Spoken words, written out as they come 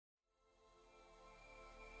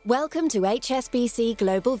Welcome to HSBC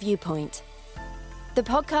Global Viewpoint, the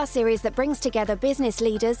podcast series that brings together business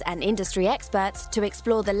leaders and industry experts to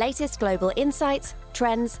explore the latest global insights,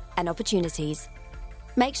 trends, and opportunities.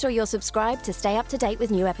 Make sure you're subscribed to stay up to date with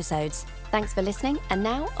new episodes. Thanks for listening, and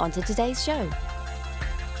now on to today's show.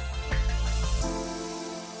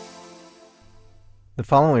 The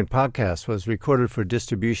following podcast was recorded for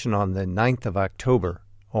distribution on the 9th of October.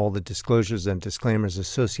 All the disclosures and disclaimers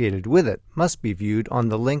associated with it must be viewed on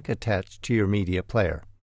the link attached to your media player.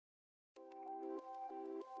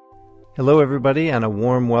 Hello, everybody, and a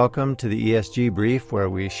warm welcome to the ESG Brief, where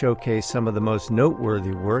we showcase some of the most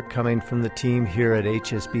noteworthy work coming from the team here at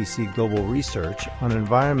HSBC Global Research on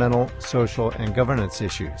environmental, social, and governance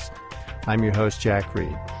issues. I'm your host, Jack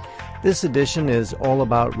Reed. This edition is all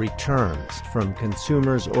about returns, from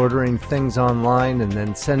consumers ordering things online and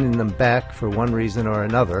then sending them back for one reason or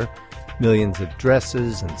another. Millions of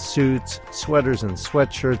dresses and suits, sweaters and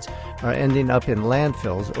sweatshirts are ending up in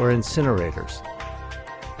landfills or incinerators.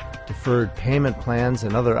 Deferred payment plans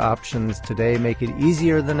and other options today make it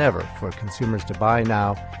easier than ever for consumers to buy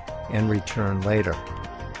now and return later.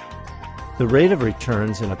 The rate of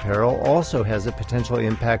returns in apparel also has a potential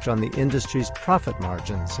impact on the industry's profit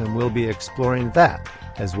margins, and we'll be exploring that,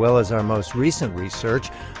 as well as our most recent research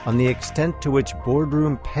on the extent to which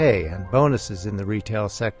boardroom pay and bonuses in the retail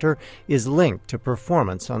sector is linked to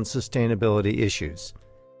performance on sustainability issues.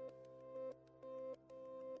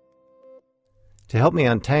 To help me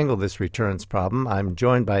untangle this returns problem, I'm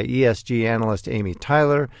joined by ESG analyst Amy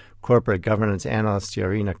Tyler, corporate governance analyst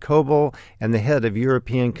Yarina Kobel, and the head of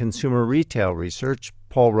European Consumer Retail Research,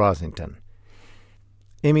 Paul Rosington.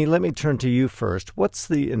 Amy, let me turn to you first. What's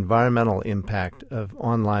the environmental impact of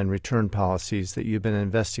online return policies that you've been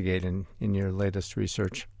investigating in your latest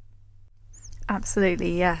research?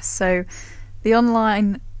 Absolutely, yes. So the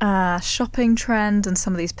online shopping trend and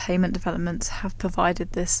some of these payment developments have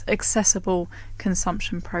provided this accessible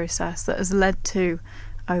consumption process that has led to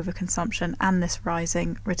overconsumption and this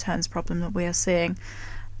rising returns problem that we are seeing.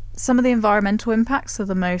 Some of the environmental impacts are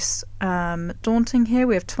the most daunting here.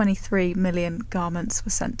 We have 23 million garments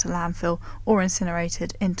were sent to landfill or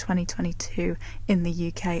incinerated in 2022 in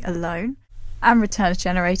the UK alone. And returns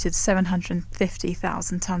generated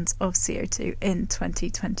 750,000 tonnes of CO2 in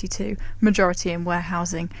 2022, majority in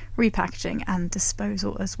warehousing, repackaging and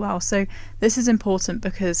disposal as well. So this is important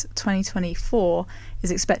because 2024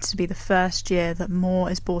 is expected to be the first year that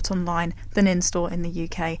more is bought online than in-store in the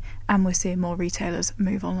UK, and we're seeing more retailers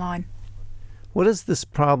move online. What does this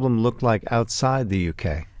problem look like outside the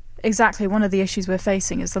UK? Exactly. One of the issues we're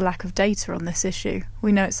facing is the lack of data on this issue.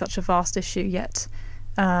 We know it's such a vast issue, yet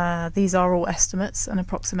these are all estimates and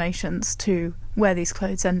approximations to where these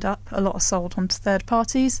clothes end up. A lot are sold on to third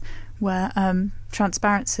parties where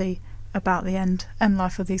transparency about the end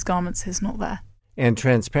life of these garments is not there. And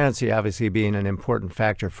transparency obviously being an important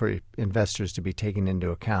factor for investors to be taken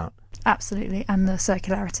into account. Absolutely, and the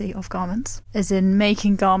circularity of garments, as in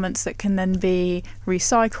making garments that can then be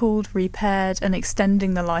recycled, repaired, and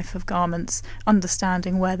extending the life of garments,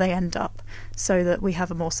 understanding where they end up so that we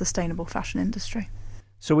have a more sustainable fashion industry.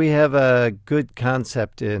 So we have a good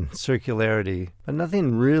concept in circularity, but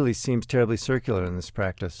nothing really seems terribly circular in this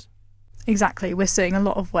practice. Exactly. We're seeing a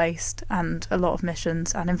lot of waste and a lot of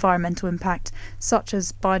emissions and environmental impact, such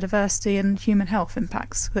as biodiversity and human health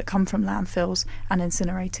impacts that come from landfills and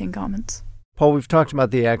incinerating garments. Paul, we've talked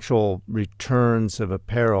about the actual returns of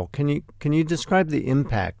apparel. Can you describe the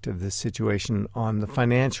impact of this situation on the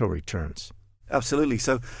financial returns? Absolutely.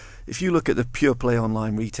 So if you look at the pure play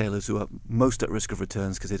online retailers who are most at risk of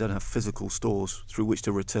returns because they don't have physical stores through which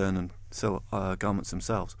to return and sell garments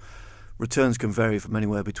themselves, returns can vary from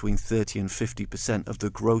anywhere between 30 and 50% of the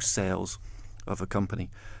gross sales of a company.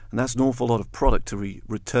 And that's an awful lot of product to be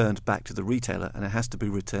returned back to the retailer, and it has to be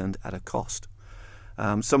returned at a cost.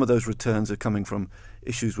 Some of those returns are coming from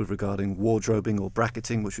issues with regarding wardrobing or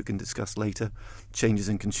bracketing, which we can discuss later, changes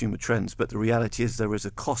in consumer trends. But the reality is there is a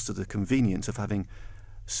cost to the convenience of having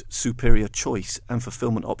superior choice and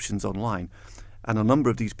fulfillment options online. And a number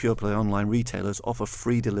of these pure play online retailers offer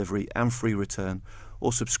free delivery and free return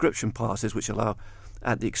or subscription passes, which allow,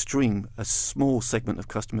 at the extreme, a small segment of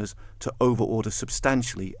customers to overorder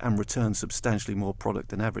substantially and return substantially more product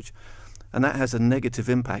than average. And that has a negative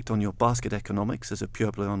impact on your basket economics as a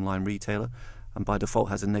pure play online retailer, and by default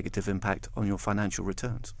has a negative impact on your financial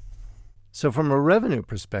returns. So from a revenue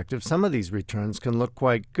perspective, some of these returns can look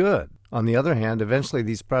quite good. On the other hand, eventually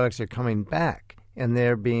these products are coming back and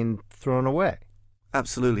they're being thrown away.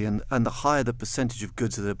 Absolutely, and the higher the percentage of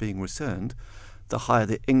goods that are being returned, the higher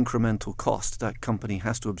the incremental cost that company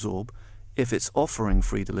has to absorb if it's offering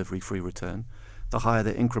free delivery, free return, the higher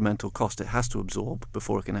the incremental cost it has to absorb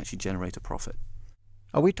before it can actually generate a profit.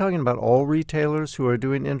 Are we talking about all retailers who are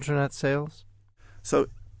doing internet sales? So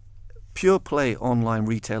pure play online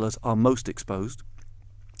retailers are most exposed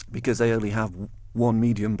because they only have one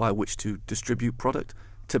medium by which to distribute product,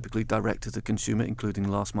 typically direct to the consumer, including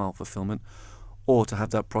last mile fulfillment, or to have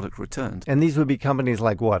that product returned. And these would be companies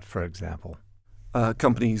like what, for example?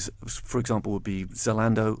 Companies, for example, would be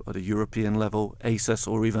Zalando at a European level, ASOS,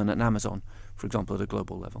 or even an Amazon, for example, at a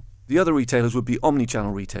global level. The other retailers would be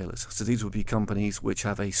omni-channel retailers. So these would be companies which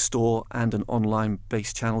have a store and an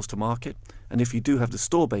online-based channels to market. And if you do have the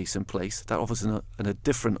store base in place, that offers a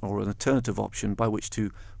different or an alternative option by which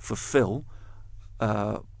to fulfill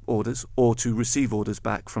orders or to receive orders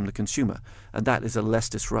back from the consumer. And that is a less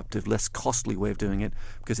disruptive, less costly way of doing it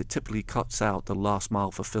because it typically cuts out the last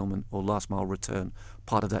mile fulfillment or last mile return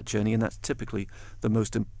part of that journey. And that's typically the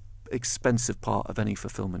most expensive part of any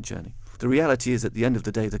fulfillment journey. The reality is at the end of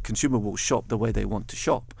the day, the consumer will shop the way they want to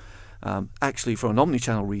shop. Actually, for an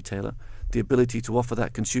omni-channel retailer, the ability to offer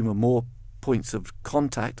that consumer more points of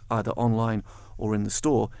contact, either online or in the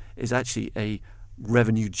store, is actually a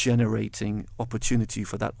revenue-generating opportunity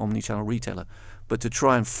for that omni-channel retailer. But to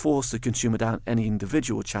try and force the consumer down any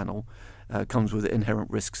individual channel comes with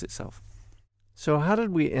inherent risks itself. So how did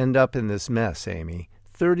we end up in this mess, Amy?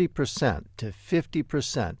 30% to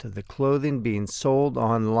 50% of the clothing being sold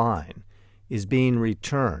online is being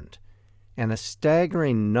returned, and a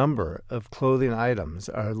staggering number of clothing items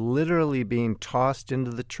are literally being tossed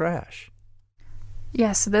into the trash.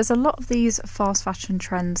 Yeah, so there's a lot of these fast fashion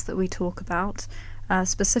trends that we talk about,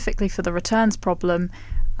 specifically for the returns problem,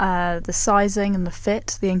 the sizing and the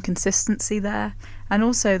fit, the inconsistency there, and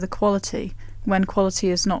also the quality. When quality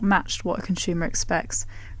is not matched what a consumer expects,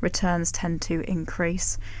 returns tend to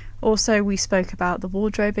increase. Also, we spoke about the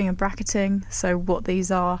wardrobing and bracketing. So what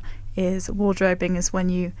these are is wardrobing is when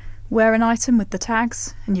you wear an item with the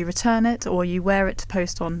tags and you return it, or you wear it to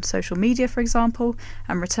post on social media, for example,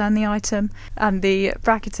 and return the item. And the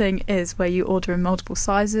bracketing is where you order in multiple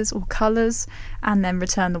sizes or colours and then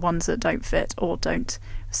return the ones that don't fit or don't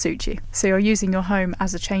suit you. So you're using your home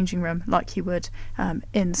as a changing room like you would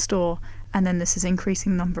in store, and then this is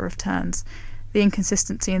increasing the number of turns. The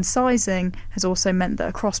inconsistency in sizing has also meant that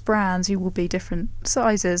across brands you will be different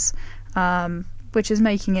sizes, which is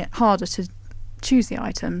making it harder to choose the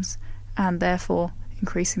items and therefore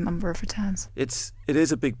increasing the number of returns. It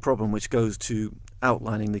is a big problem which goes to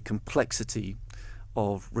outlining the complexity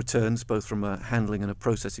of returns, both from a handling and a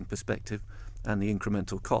processing perspective, and the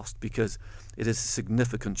incremental cost, because it is a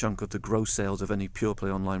significant chunk of the gross sales of any pure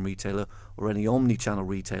play online retailer or any omni-channel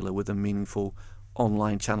retailer with a meaningful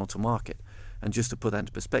online channel to market. And just to put that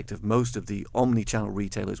into perspective, most of the omni-channel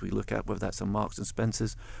retailers we look at, whether that's a Marks and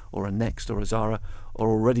Spencer's or a Next or a Zara, are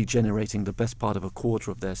already generating the best part of a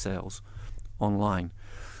quarter of their sales online.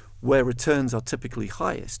 Where returns are typically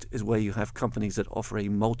highest is where you have companies that offer a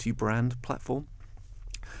multi-brand platform.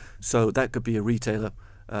 So that could be a retailer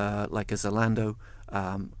like a Zalando,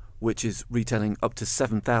 which is retailing up to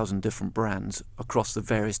 7,000 different brands across the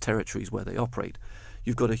various territories where they operate.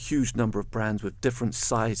 You've got a huge number of brands with different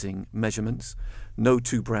sizing measurements. No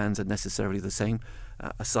two brands are necessarily the same.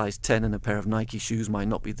 A size 10 in a pair of Nike shoes might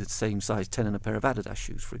not be the same size 10 in a pair of Adidas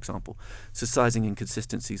shoes, for example. So sizing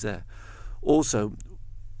inconsistencies there. Also,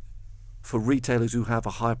 for retailers who have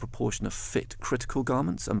a higher proportion of fit critical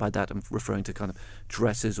garments, and by that I'm referring to kind of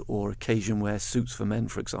dresses or occasion wear, suits for men,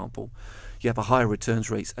 for example, you have a higher returns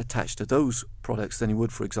rates attached to those products than you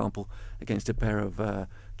would, for example, against a pair of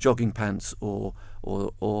jogging pants or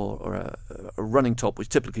a running top, which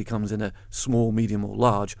typically comes in a small, medium or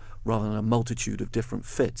large, rather than a multitude of different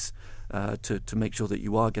fits to make sure that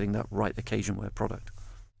you are getting that right occasion wear product.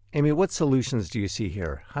 Amy, what solutions do you see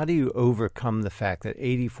here? How do you overcome the fact that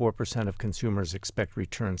 84% of consumers expect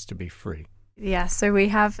returns to be free? Yeah, so we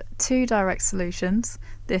have two direct solutions.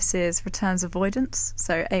 This is returns avoidance,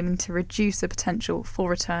 so aiming to reduce the potential for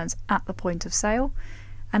returns at the point of sale,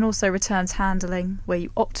 and also returns handling, where you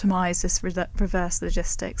optimise this reverse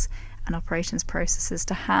logistics and operations processes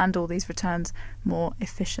to handle these returns more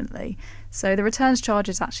efficiently. So the returns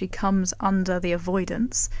charges actually comes under the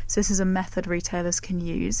avoidance. So this is a method retailers can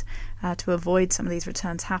use to avoid some of these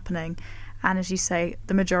returns happening. And as you say,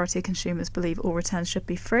 the majority of consumers believe all returns should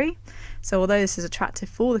be free. So although this is attractive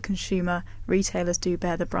for the consumer, retailers do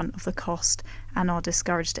bear the brunt of the cost and are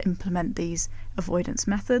discouraged to implement these avoidance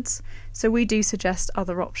methods. So we do suggest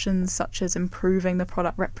other options such as improving the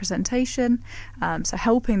product representation, so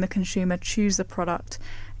helping the consumer choose the product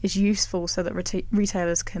is useful so that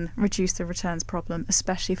retailers can reduce the returns problem,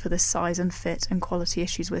 especially for the size and fit and quality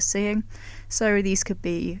issues we're seeing. So these could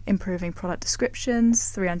be improving product descriptions,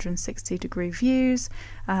 360-degree views,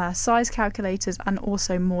 size calculators, and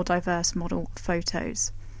also more diverse model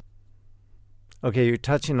photos. Okay, you're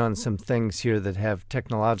touching on some things here that have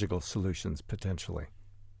technological solutions potentially.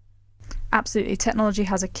 Absolutely. Technology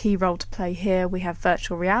has a key role to play here. We have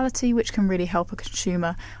virtual reality, which can really help a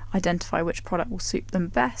consumer identify which product will suit them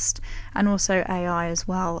best, and also AI as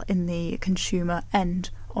well in the consumer end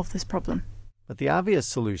of this problem. But the obvious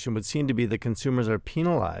solution would seem to be that consumers are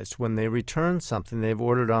penalized when they return something they've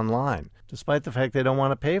ordered online, despite the fact they don't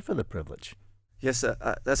want to pay for the privilege. Yes,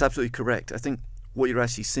 that's absolutely correct. I think what you're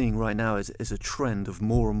actually seeing right now is a trend of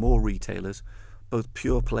more and more retailers, both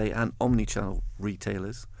pure play and omnichannel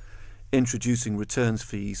retailers, introducing returns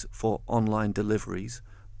fees for online deliveries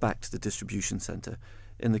back to the distribution centre.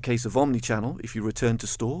 In the case of omnichannel, if you return to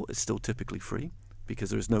store, it's still typically free because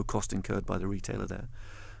there is no cost incurred by the retailer there.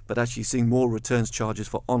 But actually seeing more returns charges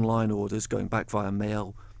for online orders going back via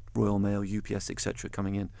mail, Royal Mail, UPS, etc.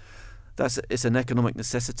 coming in. It's an economic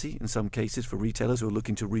necessity in some cases for retailers who are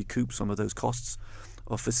looking to recoup some of those costs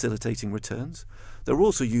of facilitating returns. They're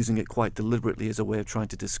also using it quite deliberately as a way of trying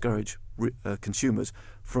to discourage consumers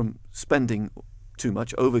from spending too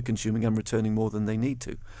much, over-consuming and returning more than they need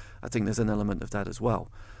to. I think there's an element of that as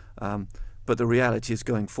well. But the reality is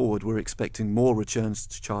going forward, we're expecting more returns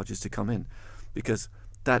charges to come in because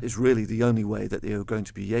that is really the only way that they are going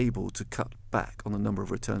to be able to cut back on the number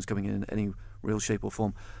of returns coming in any real shape or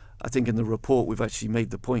form. I think in the report we've actually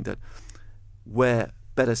made the point that where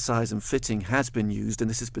better size and fitting has been used, and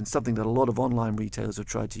this has been something that a lot of online retailers have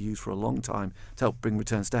tried to use for a long time to help bring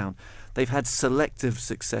returns down, they've had selective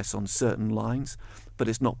success on certain lines, but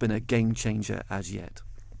it's not been a game changer as yet.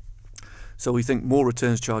 So we think more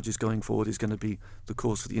returns charges going forward is going to be the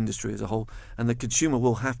cause for the industry as a whole, and the consumer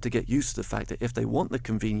will have to get used to the fact that if they want the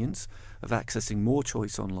convenience of accessing more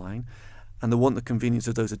choice online and they want the convenience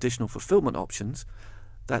of those additional fulfillment options,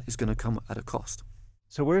 that is going to come at a cost.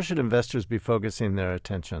 So where should investors be focusing their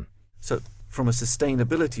attention? So from a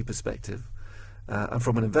sustainability perspective and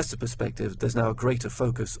from an investor perspective, there's now a greater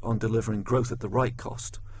focus on delivering growth at the right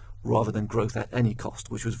cost rather than growth at any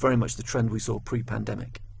cost, which was very much the trend we saw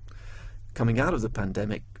pre-pandemic. Coming out of the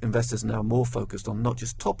pandemic, investors are now more focused on not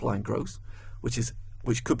just top-line growth,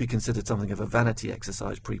 which could be considered something of a vanity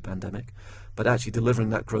exercise pre-pandemic, but actually delivering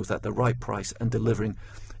that growth at the right price and delivering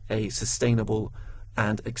a sustainable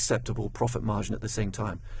and acceptable profit margin at the same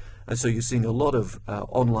time. And so you're seeing a lot of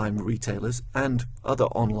online retailers and other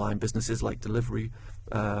online businesses like delivery,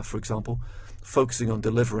 for example, focusing on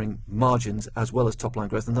delivering margins as well as top-line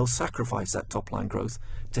growth, and they'll sacrifice that top-line growth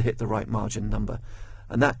to hit the right margin number.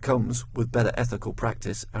 And that comes with better ethical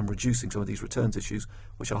practice and reducing some of these returns issues,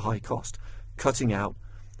 which are high cost, cutting out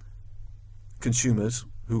consumers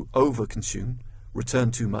who overconsume,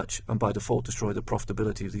 return too much, and by default destroy the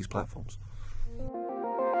profitability of these platforms.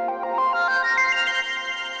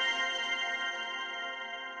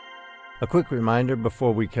 A quick reminder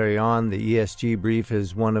before we carry on, the ESG Brief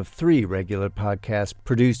is one of 3 regular podcasts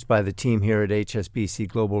produced by the team here at HSBC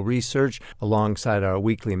Global Research, alongside our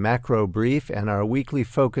weekly macro brief and our weekly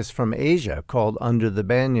focus from Asia called Under the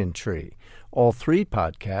Banyan Tree. All 3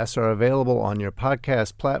 podcasts are available on your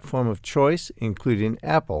podcast platform of choice, including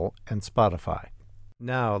Apple and Spotify.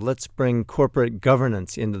 Now, let's bring corporate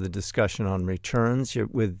governance into the discussion on returns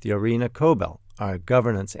with Yarina Kobel, our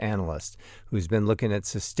governance analyst, who's been looking at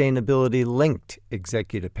sustainability-linked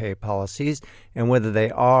executive pay policies and whether they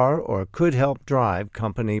are or could help drive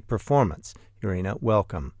company performance. Yarina,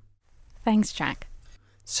 welcome. Thanks, Jack.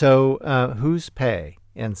 So, whose pay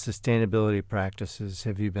and sustainability practices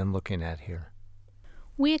have you been looking at here?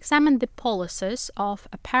 We examined the policies of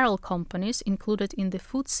apparel companies included in the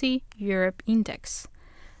FTSE Europe Index.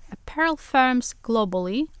 Apparel firms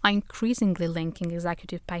globally are increasingly linking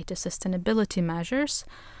executive pay to sustainability measures,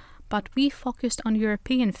 but we focused on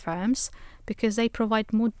European firms because they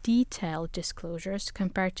provide more detailed disclosures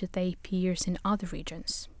compared to their peers in other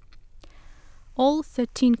regions. All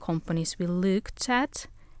 13 companies we looked at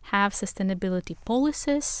have sustainability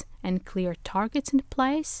policies and clear targets in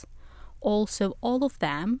place. Also, all of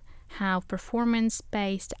them have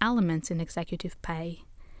performance-based elements in executive pay,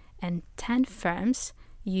 and 10 firms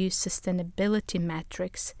use sustainability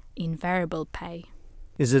metrics in variable pay.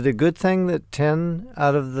 Is it a good thing that 10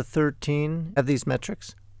 out of the 13 have these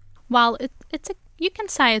metrics? Well, you can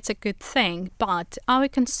say it's a good thing, but our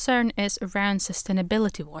concern is around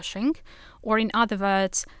sustainability washing, or in other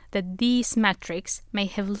words, that these metrics may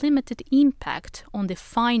have limited impact on the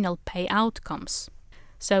final pay outcomes.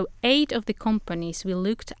 So 8 of the companies we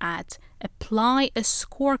looked at apply a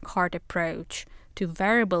scorecard approach to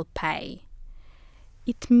variable pay.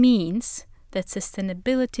 It means that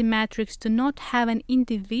sustainability metrics do not have an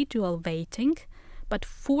individual weighting, but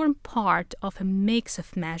form part of a mix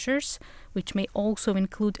of measures, which may also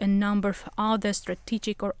include a number of other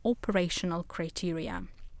strategic or operational criteria.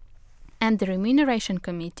 And the Remuneration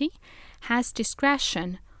Committee has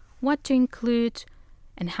discretion what to include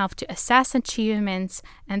and how to assess achievements,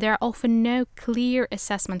 and there are often no clear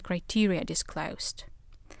assessment criteria disclosed.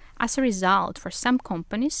 As a result, for some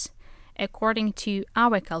companies, according to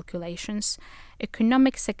our calculations,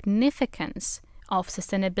 economic significance of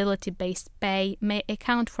sustainability-based pay may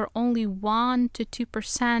account for only 1 to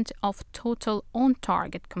 2% of total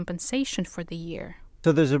on-target compensation for the year.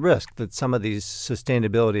 So there's a risk that some of these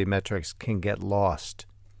sustainability metrics can get lost.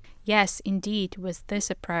 Yes, indeed, with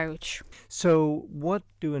this approach. So what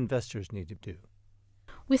do investors need to do?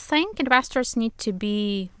 We think investors need to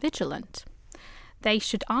be vigilant. They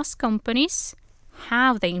should ask companies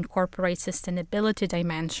how they incorporate sustainability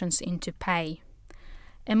dimensions into pay.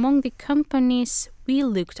 Among the companies we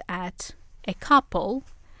looked at, a couple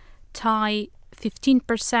tie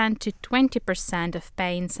 15% to 20% of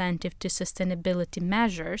pay incentive to sustainability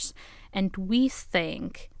measures, and we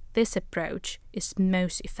think this approach is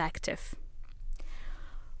most effective.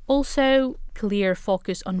 Also, clear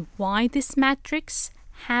focus on why these metrics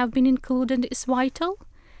have been included is vital,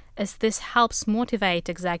 as this helps motivate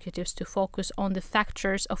executives to focus on the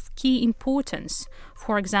factors of key importance,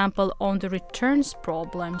 for example, on the returns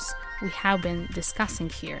problems we have been discussing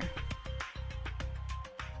here.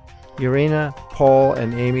 Irina, Paul,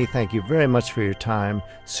 and Amy, thank you very much for your time.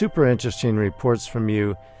 Super interesting reports from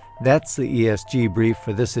you. That's the ESG Brief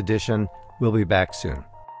for this edition. We'll be back soon.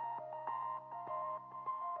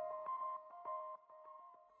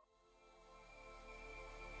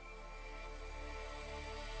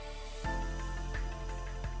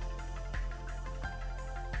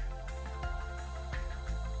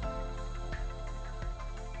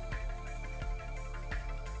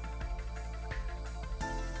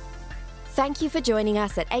 Thank you for joining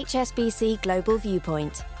us at HSBC Global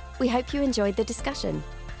Viewpoint. We hope you enjoyed the discussion.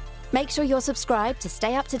 Make sure you're subscribed to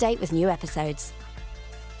stay up to date with new episodes.